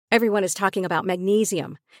Everyone is talking about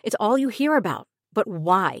magnesium. It's all you hear about. But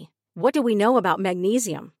why? What do we know about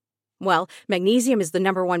magnesium? Well, magnesium is the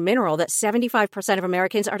number one mineral that 75% of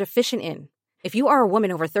Americans are deficient in. If you are a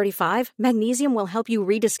woman over 35, magnesium will help you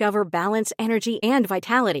rediscover balance, energy, and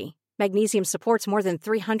vitality. Magnesium supports more than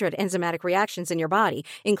 300 enzymatic reactions in your body,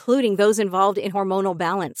 including those involved in hormonal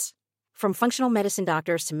balance. From functional medicine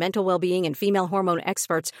doctors to mental well-being and female hormone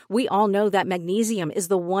experts, we all know that magnesium is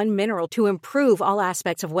the one mineral to improve all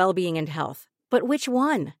aspects of well-being and health. But which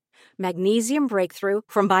one? Magnesium Breakthrough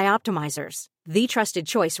from Bioptimizers, the trusted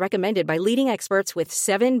choice recommended by leading experts with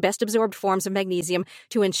 7 best-absorbed forms of magnesium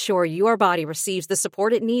to ensure your body receives the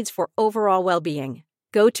support it needs for overall well-being.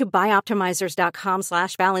 Go to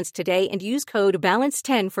bioptimizers.com/balance today and use code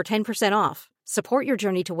BALANCE10 for 10% off. Support your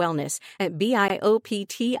journey to wellness at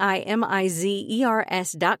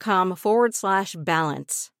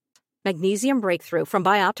bioptimizers.com/balance. Magnesium Breakthrough from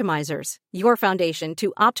Bioptimizers, your foundation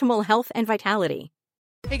to optimal health and vitality.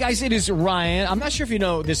 Hey guys, it is Ryan. I'm not sure if you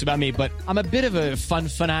know this about me, but I'm a bit of a fun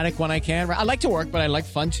fanatic when I can. I like to work, but I like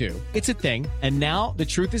fun too. It's a thing. And now the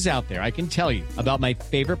truth is out there. I can tell you about my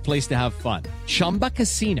favorite place to have fun. Chumba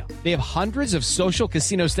Casino. They have hundreds of social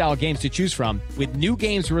casino style games to choose from with new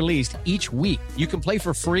games released each week. You can play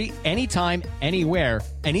for free anytime, anywhere.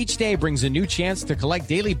 And each day brings a new chance to collect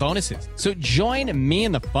daily bonuses. So join me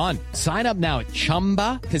in the fun. Sign up now at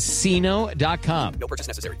ChumbaCasino.com. No purchase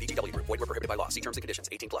necessary. VGW Group. Void where prohibited by law. See terms and conditions.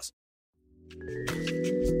 18+.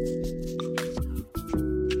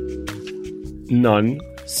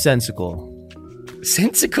 Nonsensical.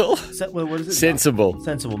 Sensical? What is it? Sensible.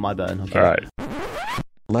 Sensible, my bad. Okay. All right.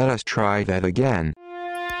 Let us try that again.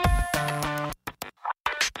 All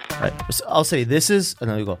right. So I'll say this is... Oh,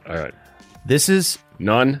 no, you go. All right. This is...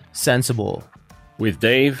 Nonsensible. With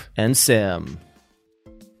Dave. And Sam.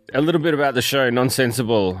 A little bit about the show,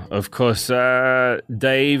 Nonsensible. Of course,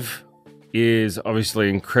 Dave is obviously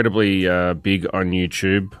incredibly big on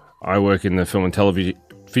YouTube. I work in the film and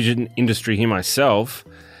television industry here myself,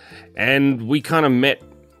 and we kind of met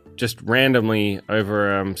just randomly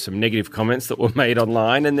over some negative comments that were made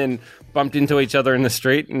online, and then bumped into each other in the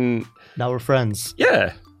street, and now we're friends.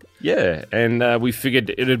 Yeah, and we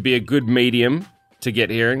figured it would be a good medium to get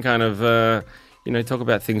here and kind of talk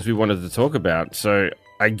about things we wanted to talk about. So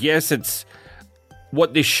I guess it's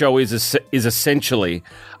what this show is essentially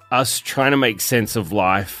us trying to make sense of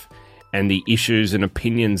life and the issues and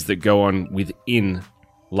opinions that go on within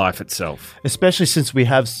life itself. Especially since we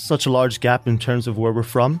have such a large gap in terms of where we're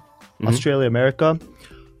from. Australia, America.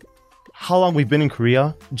 How long we've been in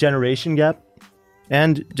Korea. Generation gap.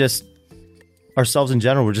 And just ourselves in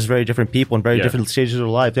general. We're just very different people in very different stages of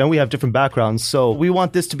life. And we have different backgrounds. So we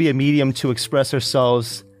want this to be a medium to express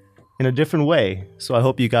ourselves in a different way. So I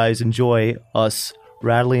hope you guys enjoy us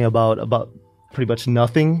rattling about pretty much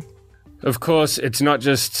nothing. Of course, it's not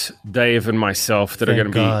just Dave and myself that are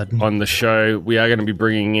going to be on the show. We are going to be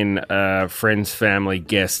bringing in friends, family,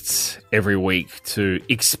 guests every week to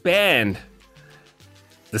expand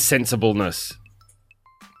the sensibleness.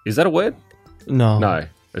 Is that a word? No,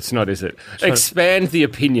 it's not, is it? Expand the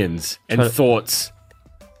opinions and thoughts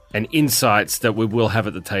and insights that we will have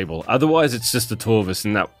at the table. Otherwise, it's just the two of us,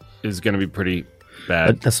 and that is going to be pretty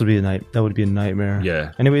bad. That would be a nightmare.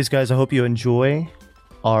 Yeah. Anyways, guys, I hope you enjoy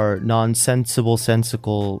our nonsensible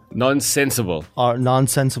nonsense. Our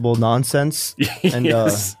nonsensible nonsense. And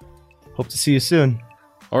hope to see you soon.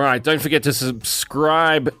 All right, don't forget to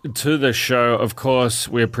subscribe to the show. Of course,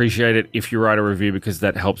 we appreciate it if you write a review because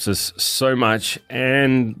that helps us so much.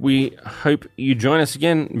 And we hope you join us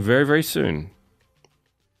again very, very soon.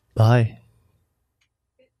 Bye.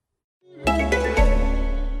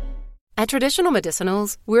 At Traditional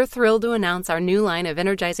Medicinals, we're thrilled to announce our new line of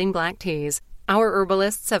energizing black teas. Our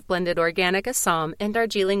herbalists have blended organic Assam and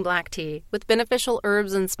Darjeeling black tea with beneficial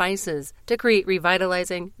herbs and spices to create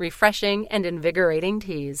revitalizing, refreshing, and invigorating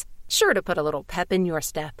teas, sure to put a little pep in your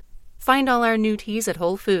step. Find all our new teas at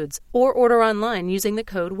Whole Foods or order online using the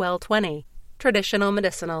code WELL20. Traditional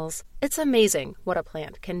Medicinals. It's amazing what a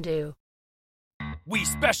plant can do. We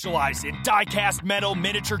specialize in die-cast metal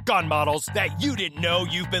miniature gun models that you didn't know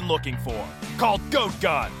you've been looking for. Called Goat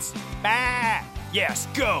Guns. Ah! Yes,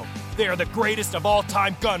 Goat. They are the greatest of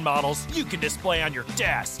all-time gun models you can display on your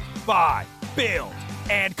desk, buy, build,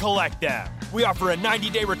 and collect them. We offer a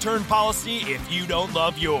 90-day return policy if you don't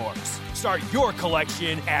love yours. Start your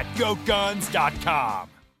collection at GoatGuns.com.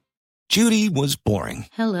 Judy was boring.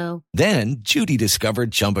 Hello. Then Judy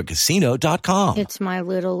discovered ChumbaCasino.com. It's my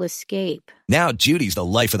little escape. Now Judy's the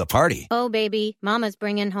life of the party. Oh, baby, mama's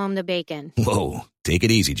bringing home the bacon. Whoa, take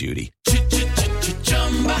it easy, Judy.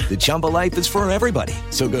 The Chumba life is for everybody.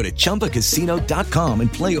 So go to ChumbaCasino.com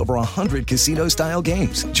and play over 100 casino-style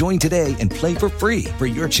games. Join today and play for free for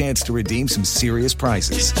your chance to redeem some serious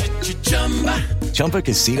prizes.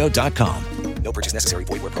 ChumbaCasino.com. No purchase necessary.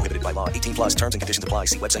 Void where prohibited by law. 18 plus terms and conditions apply.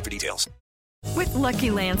 See website for details. With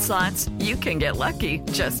Lucky Land Slots, you can get lucky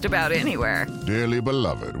just about anywhere. Dearly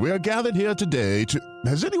beloved, we are gathered here today to...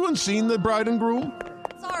 Has anyone seen the bride and groom?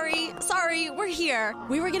 Sorry, we're here.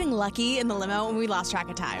 We were getting lucky in the limo and we lost track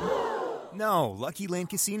of time. No, Lucky Land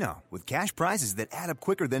Casino, with cash prizes that add up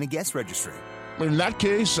quicker than a guest registry. In that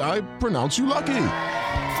case, I pronounce you lucky.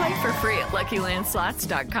 Play for free at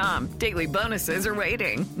LuckyLandSlots.com. Daily bonuses are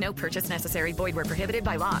waiting. No purchase necessary. Void where prohibited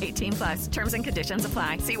by law. 18 plus. Terms and conditions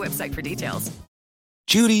apply. See website for details.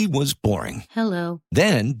 Judy was boring. Hello.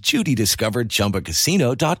 Then Judy discovered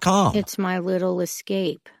ChumbaCasino.com. It's my little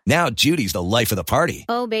escape. Now Judy's the life of the party.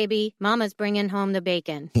 Oh, baby, mama's bringing home the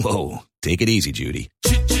bacon. Whoa, take it easy, Judy.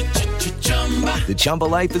 The Chumba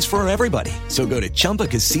life is for everybody. So go to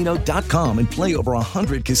ChumbaCasino.com and play over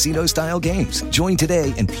 100 casino-style games. Join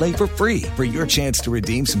today and play for free for your chance to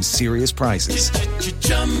redeem some serious prizes.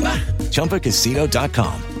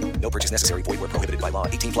 ChumbaCasino.com. No purchase necessary. Void where prohibited by law.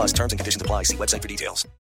 18 plus terms and conditions apply. See website for details.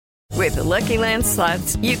 With the Lucky Land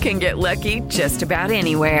Slots, you can get lucky just about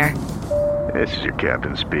anywhere. This is your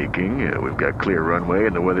captain speaking. We've got clear runway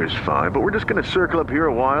and the weather's fine, but we're just going to circle up here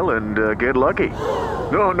a while and get lucky.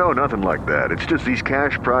 No, nothing like that. It's just these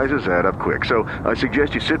cash prizes add up quick. So I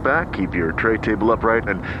suggest you sit back, keep your tray table upright,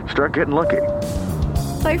 and start getting lucky.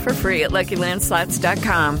 Play for free at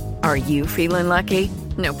LuckyLandSlots.com. Are you feeling lucky?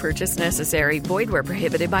 No purchase necessary. Void where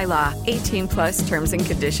prohibited by law. 18 plus terms and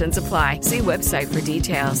conditions apply. See website for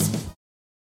details.